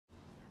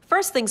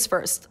First things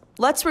first,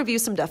 let's review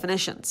some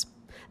definitions.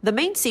 The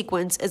main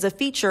sequence is a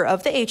feature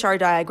of the HR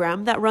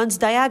diagram that runs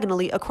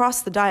diagonally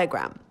across the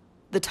diagram.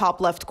 The top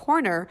left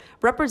corner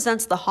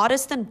represents the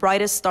hottest and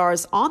brightest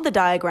stars on the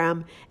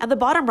diagram, and the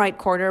bottom right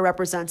corner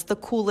represents the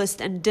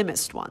coolest and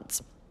dimmest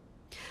ones.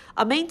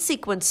 A main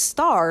sequence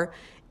star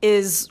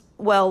is,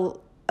 well,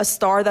 a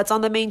star that's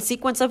on the main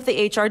sequence of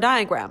the HR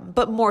diagram,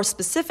 but more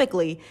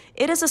specifically,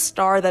 it is a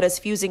star that is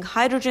fusing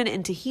hydrogen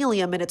into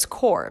helium in its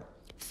core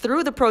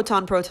through the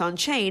proton-proton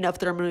chain of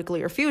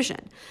thermonuclear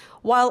fusion,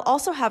 while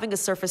also having a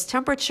surface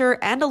temperature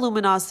and a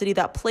luminosity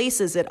that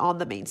places it on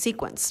the main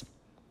sequence.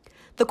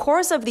 The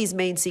cores of these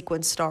main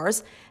sequence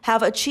stars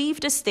have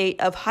achieved a state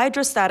of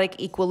hydrostatic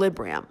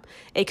equilibrium,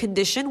 a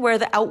condition where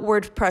the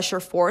outward pressure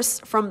force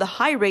from the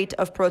high rate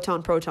of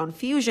proton-proton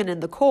fusion in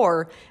the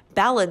core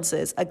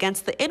balances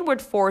against the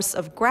inward force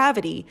of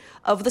gravity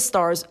of the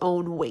star's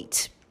own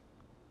weight.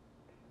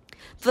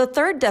 The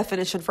third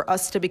definition for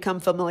us to become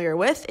familiar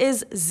with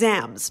is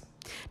Zams.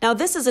 Now,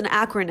 this is an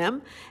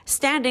acronym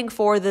standing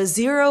for the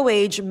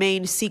zero-age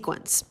main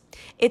sequence.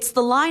 It's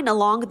the line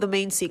along the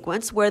main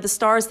sequence where the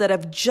stars that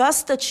have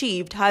just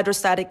achieved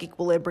hydrostatic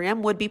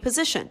equilibrium would be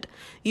positioned,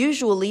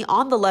 usually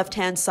on the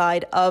left-hand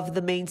side of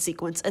the main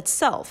sequence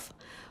itself.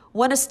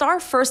 When a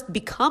star first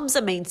becomes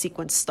a main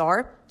sequence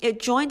star, it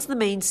joins the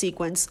main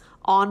sequence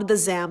on the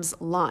Zams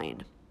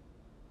line.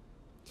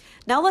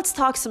 Now let's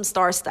talk some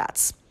star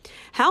stats.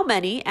 How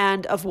many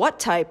and of what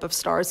type of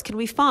stars can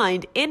we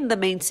find in the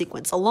main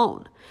sequence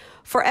alone?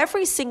 For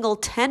every single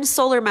 10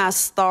 solar mass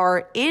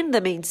star in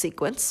the main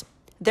sequence,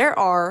 there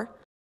are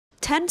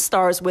 10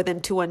 stars within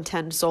 2 and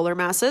 10 solar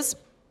masses,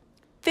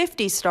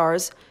 50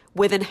 stars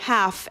within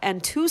half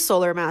and 2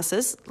 solar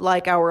masses,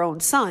 like our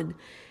own sun,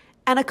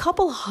 and a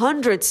couple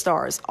hundred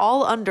stars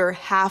all under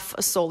half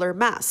a solar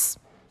mass.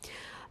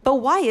 But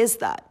why is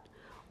that?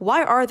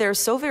 Why are there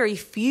so very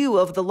few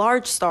of the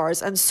large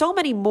stars and so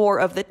many more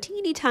of the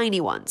teeny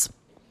tiny ones?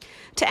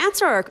 To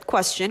answer our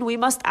question, we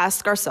must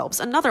ask ourselves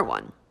another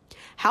one.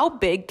 How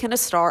big can a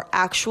star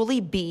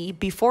actually be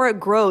before it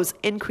grows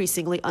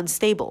increasingly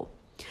unstable?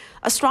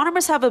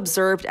 Astronomers have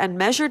observed and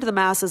measured the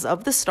masses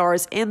of the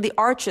stars in the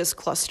Arches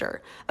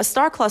cluster, a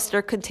star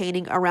cluster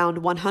containing around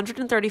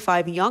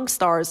 135 young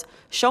stars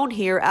shown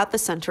here at the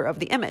center of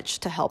the image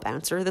to help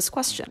answer this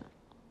question.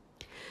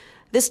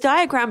 This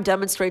diagram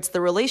demonstrates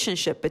the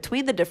relationship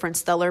between the different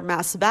stellar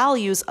mass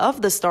values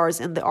of the stars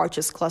in the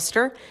Arches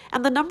cluster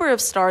and the number of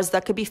stars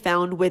that could be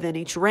found within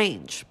each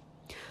range.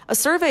 A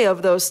survey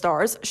of those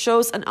stars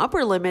shows an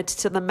upper limit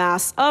to the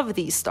mass of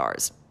these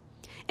stars.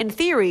 In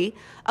theory,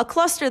 a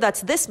cluster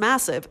that's this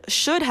massive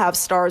should have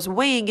stars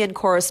weighing in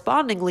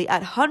correspondingly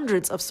at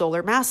hundreds of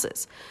solar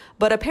masses,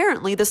 but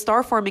apparently the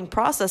star-forming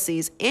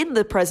processes in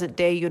the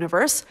present-day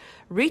universe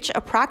reach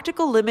a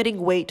practical limiting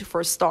weight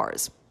for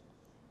stars.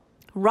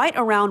 Right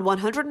around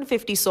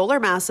 150 solar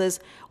masses,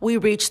 we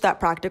reach that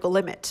practical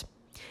limit.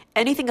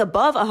 Anything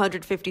above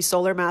 150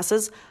 solar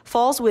masses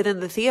falls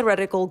within the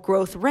theoretical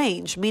growth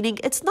range, meaning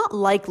it's not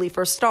likely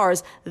for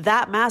stars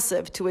that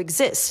massive to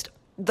exist,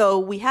 though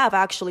we have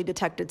actually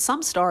detected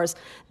some stars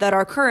that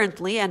are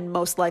currently, and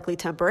most likely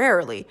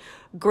temporarily,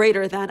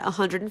 greater than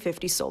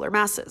 150 solar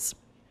masses.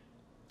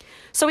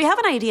 So we have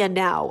an idea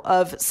now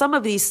of some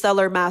of these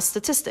stellar mass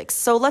statistics,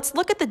 so let's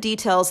look at the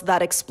details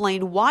that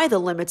explain why the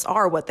limits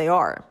are what they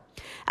are.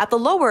 At the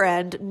lower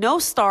end, no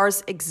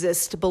stars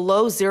exist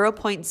below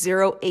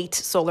 0.08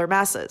 solar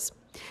masses.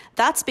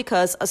 That's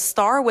because a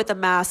star with a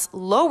mass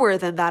lower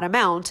than that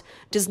amount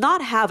does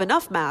not have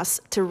enough mass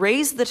to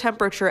raise the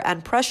temperature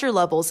and pressure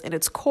levels in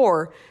its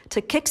core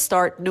to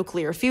kickstart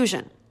nuclear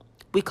fusion.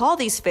 We call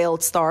these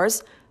failed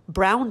stars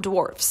brown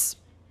dwarfs.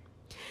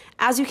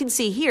 As you can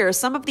see here,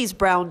 some of these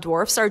brown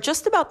dwarfs are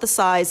just about the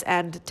size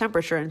and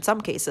temperature, in some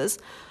cases,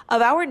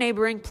 of our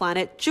neighboring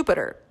planet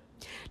Jupiter.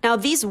 Now,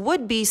 these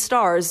would-be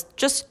stars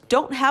just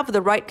don't have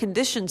the right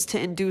conditions to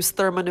induce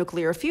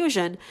thermonuclear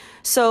fusion,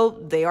 so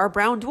they are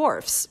brown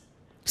dwarfs.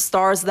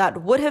 Stars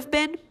that would have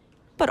been,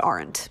 but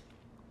aren't.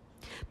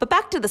 But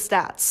back to the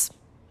stats.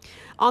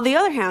 On the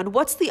other hand,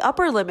 what's the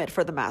upper limit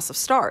for the mass of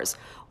stars?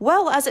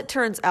 Well, as it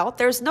turns out,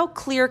 there's no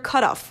clear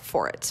cutoff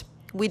for it.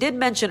 We did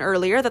mention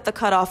earlier that the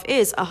cutoff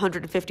is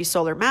 150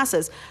 solar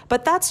masses,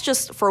 but that's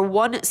just for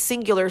one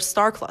singular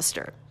star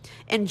cluster.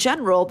 In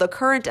general, the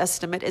current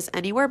estimate is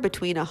anywhere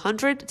between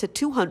 100 to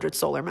 200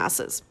 solar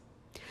masses.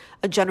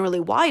 A generally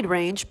wide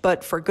range,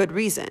 but for good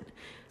reason.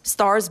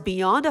 Stars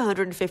beyond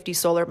 150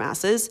 solar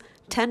masses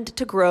tend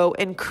to grow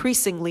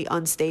increasingly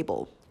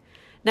unstable.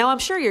 Now, I'm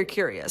sure you're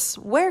curious,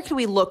 where can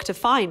we look to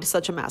find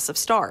such a massive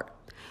star?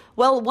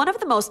 Well, one of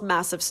the most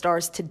massive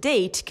stars to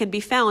date can be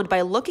found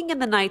by looking in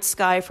the night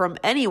sky from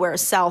anywhere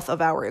south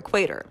of our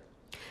equator.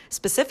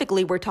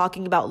 Specifically, we're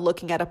talking about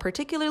looking at a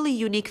particularly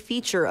unique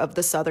feature of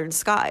the southern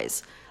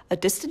skies, a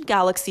distant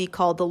galaxy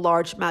called the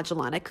Large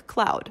Magellanic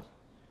Cloud.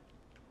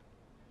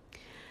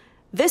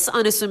 This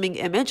unassuming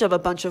image of a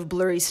bunch of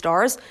blurry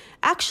stars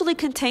actually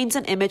contains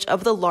an image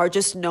of the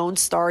largest known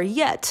star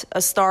yet,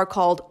 a star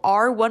called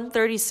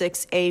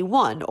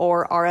R136A1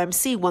 or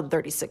RMC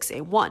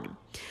 136A1,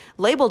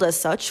 labeled as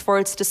such for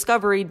its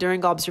discovery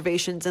during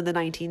observations in the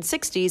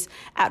 1960s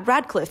at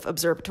Radcliffe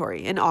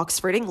Observatory in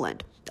Oxford,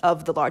 England,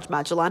 of the Large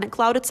Magellanic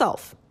Cloud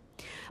itself.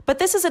 But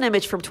this is an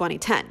image from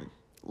 2010.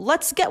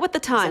 Let's get with the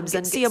times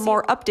and see a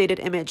more updated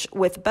image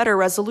with better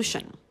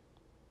resolution.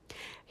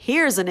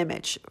 Here's an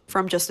image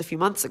from just a few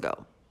months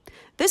ago.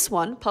 This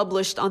one,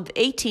 published on the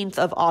 18th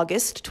of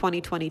August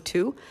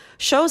 2022,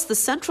 shows the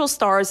central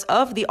stars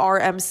of the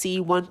RMC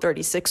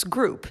 136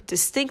 group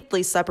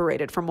distinctly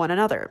separated from one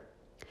another.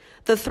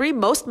 The three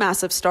most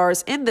massive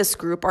stars in this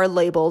group are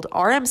labeled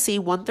RMC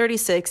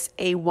 136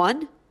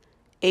 A1,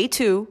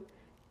 A2,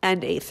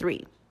 and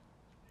A3.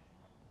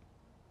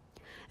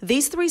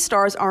 These three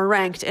stars are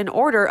ranked in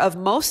order of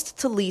most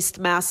to least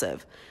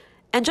massive.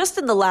 And just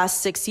in the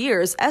last 6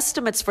 years,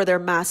 estimates for their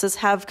masses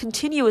have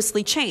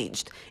continuously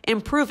changed,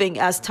 improving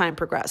as time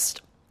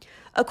progressed.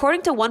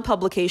 According to one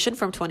publication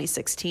from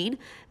 2016,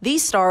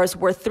 these stars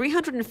were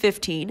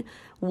 315,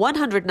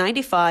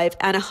 195,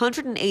 and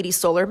 180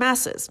 solar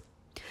masses.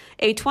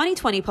 A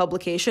 2020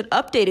 publication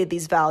updated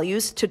these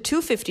values to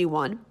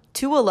 251,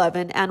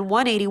 211, and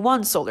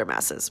 181 solar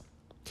masses.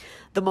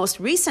 The most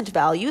recent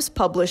values,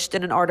 published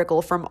in an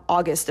article from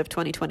August of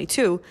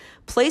 2022,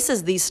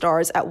 places these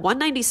stars at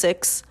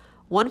 196,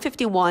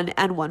 151,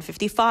 and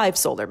 155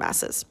 solar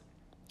masses.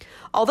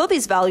 Although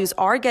these values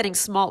are getting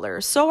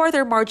smaller, so are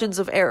their margins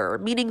of error,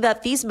 meaning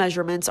that these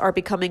measurements are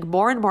becoming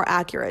more and more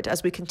accurate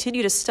as we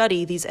continue to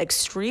study these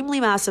extremely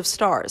massive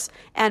stars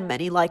and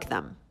many like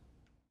them.